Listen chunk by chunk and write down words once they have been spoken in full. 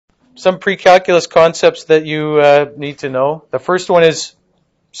some pre-calculus concepts that you need to know. The first one is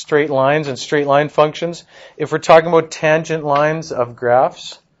straight lines and straight line functions. If we're talking about tangent lines of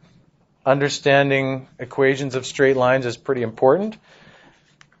graphs, understanding equations of straight lines is pretty important.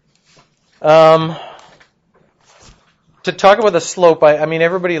 To talk about the slope, I mean,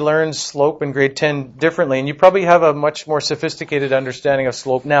 everybody learns slope in grade 10 differently, and you probably have a much more sophisticated understanding of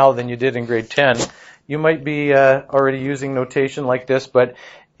slope now than you did in grade 10. You might be already using notation like this, but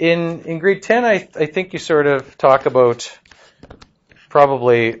in grade 10, I think you sort of talk about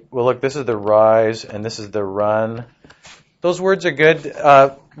probably, well, look, this is the rise and this is the run. Those words are good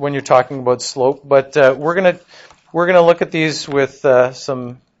when you're talking about slope, but we're gonna look at these with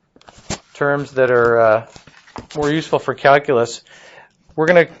some terms that are more useful for calculus. We're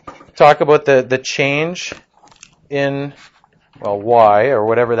going to talk about the change in, well, y, or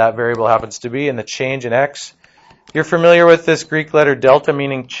whatever that variable happens to be, and the change in x. You're familiar with this Greek letter delta,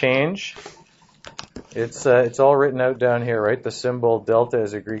 meaning change. It's all written out down here, right? The symbol delta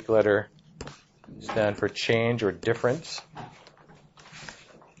is a Greek letter, stand for change or difference.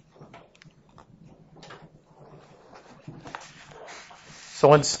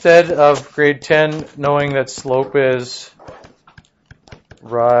 So instead of grade 10 knowing that slope is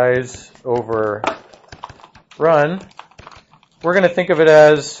rise over run, we're going to think of it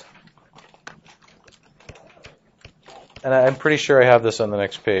as, and I'm pretty sure I have this on the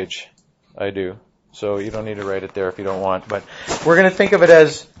next page. I do. So you don't need to write it there if you don't want. But we're going to think of it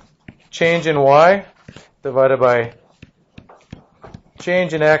as change in y divided by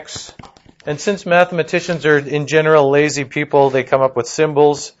change in x. And since mathematicians are, in general, lazy people, they come up with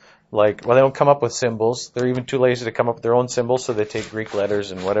symbols. They don't come up with symbols. They're even too lazy to come up with their own symbols, so they take Greek letters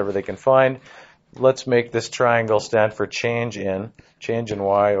and whatever they can find. Let's make this triangle stand for change in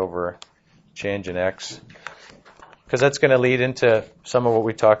y over change in x. Because that's going to lead into some of what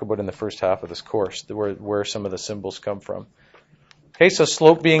we talk about in the first half of this course, where some of the symbols come from. Okay, so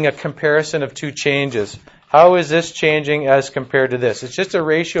slope being a comparison of two changes. How is this changing as compared to this? It's just a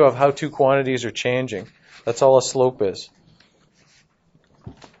ratio of how two quantities are changing. That's all a slope is.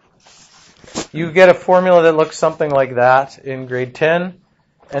 You get a formula that looks something like that in grade 10.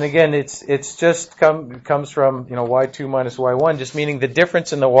 And again, it's just comes from, y2 minus y1, just meaning the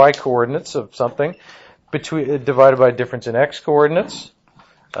difference in the y coordinates of something divided by difference in x coordinates.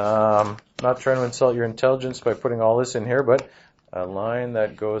 Not trying to insult your intelligence by putting all this in here, but a line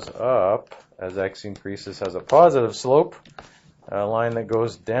that goes up as x increases has a positive slope. A line that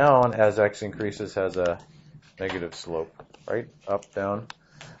goes down as x increases has a negative slope, right? Up, down.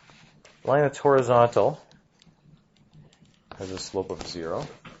 A line that's horizontal has a slope of 0.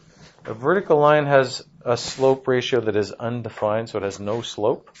 A vertical line has a slope ratio that is undefined, so it has no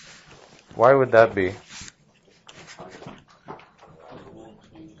slope. Why would that be?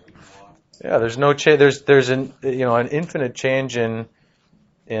 Yeah, there's no change. There's an infinite change in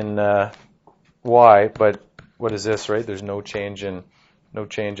y, but what is this, right? There's no change in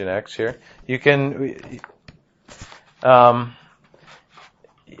x here. You can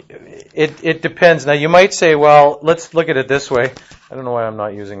it depends. Now you might say, well, let's look at it this way. I don't know why I'm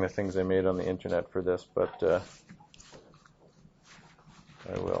not using the things I made on the internet for this, but I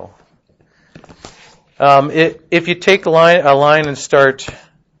will. If you take a line and start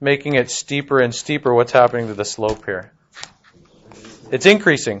making it steeper and steeper, what's happening to the slope here? It's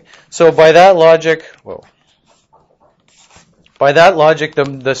increasing. So by that logic,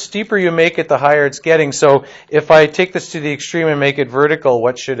 the steeper you make it, the higher it's getting. So if I take this to the extreme and make it vertical,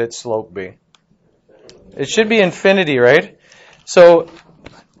 what should its slope be? It should be infinity, right? So,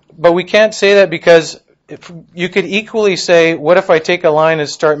 but we can't say that because you could equally say, what if I take a line and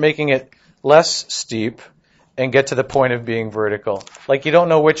start making it less steep and get to the point of being vertical? Like you don't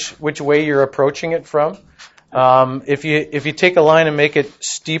know which way you're approaching it from. If you take a line and make it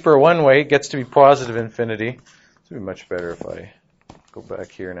steeper one way, it gets to be positive infinity. It would be much better if I go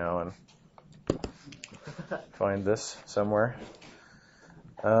back here now and find this somewhere.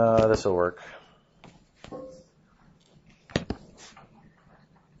 This will work.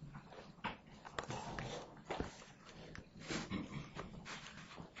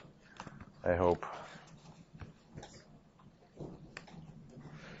 I hope.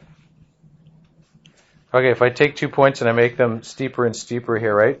 Okay, if I take 2 points and I make them steeper and steeper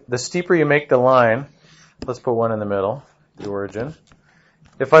here, right? The steeper you make the line, let's put one in the middle, the origin.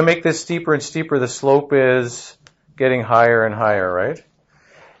 If I make this steeper and steeper, the slope is getting higher and higher, right?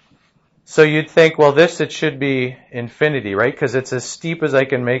 So you'd think, well, it should be infinity, right? Because it's as steep as I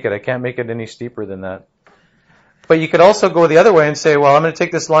can make it. I can't make it any steeper than that. But you could also go the other way and say, well, I'm going to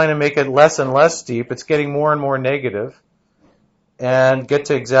take this line and make it less and less steep. It's getting more and more negative. and get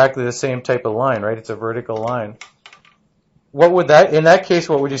to exactly the same type of line, right? It's a vertical line. What would that, in that case,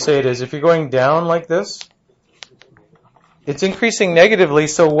 what would you say it is? If you're going down like this, it's increasing negatively,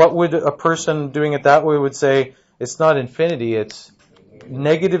 so what would a person doing it that way would say? It's not infinity, it's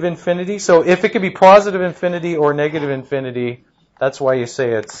negative infinity. So if it could be positive infinity or negative infinity, that's why you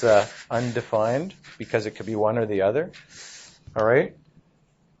say it's undefined, because it could be one or the other. All right?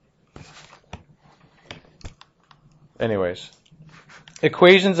 Anyways.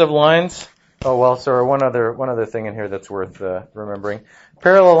 Equations of lines. Oh, well, sorry, one other thing in here that's worth remembering.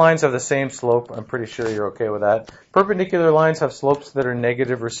 Parallel lines have the same slope. I'm pretty sure you're okay with that. Perpendicular lines have slopes that are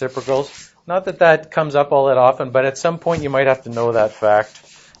negative reciprocals. Not that that comes up all that often, but at some point you might have to know that fact,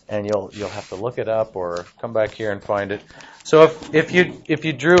 and you'll have to look it up or come back here and find it. So if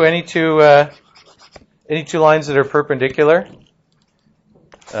you drew any two lines that are perpendicular,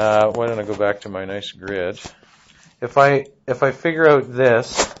 why don't I go back to my nice grid? If I figure out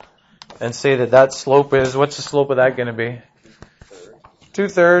this and say that slope is, what's the slope of that going to be?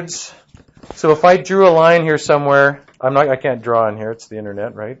 2/3. So if I drew a line here somewhere, I can't draw in here. It's the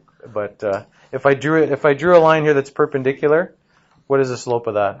internet, right? But if I drew a line here that's perpendicular, what is the slope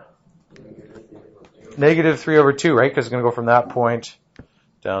of that? -3/2, right? Because it's going to go from that point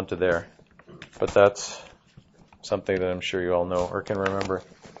down to there. But that's something that I'm sure you all know or can remember.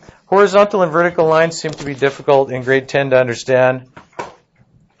 Horizontal and vertical lines seem to be difficult in grade 10 to understand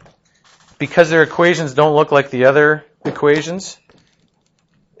because their equations don't look like the other equations.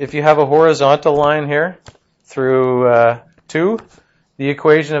 If you have a horizontal line here through 2, the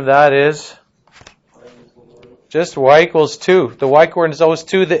equation of that is just y equals 2. The y coordinate is always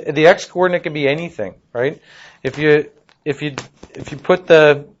 2. The x coordinate can be anything, right? If you put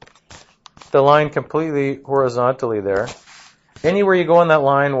the line completely horizontally there, anywhere you go on that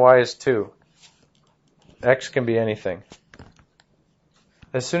line, y is 2. X can be anything.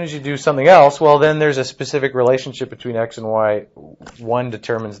 As soon as you do something else, well, then there's a specific relationship between x and y. One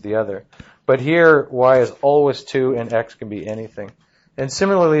determines the other. But here, y is always 2, and x can be anything. And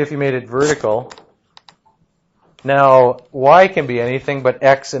similarly, if you made it vertical, now y can be anything, but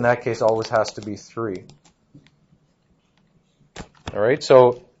x in that case always has to be 3. All right,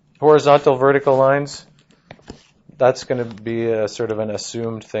 so horizontal, vertical lines, that's going to be a sort of an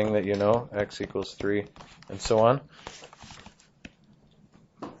assumed thing that you know, x equals 3, and so on.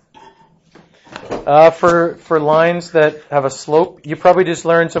 For lines that have a slope, you probably just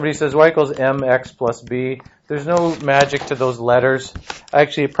learned, somebody says y equals mx plus b. There's no magic to those letters.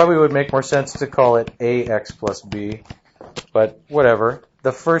 Actually, it probably would make more sense to call it ax plus b, but whatever.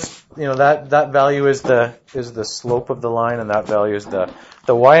 The first, that value is the slope of the line, and that value is the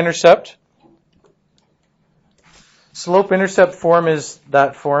y-intercept. Slope-intercept form is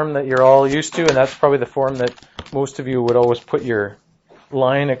that form that you're all used to, and that's probably the form that most of you would always put your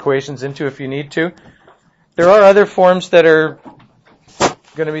line equations into if you need to. There are other forms that are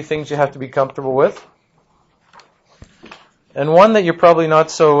going to be things you have to be comfortable with. And one that you're probably not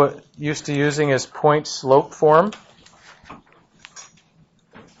so used to using is point-slope form.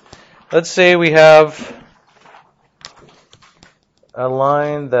 Let's say we have a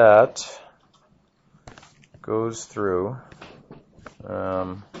line that goes through,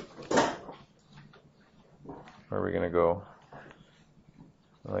 where are we going to go?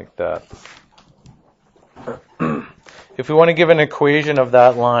 Like that. If we want to give an equation of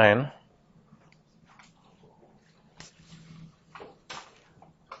that line,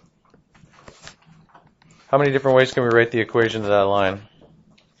 how many different ways can we write the equation of that line?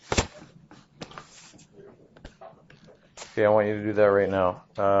 Okay, I want you to do that right now.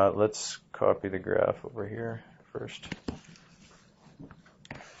 Let's copy the graph over here first.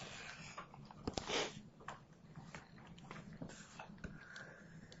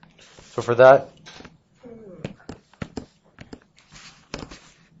 So for that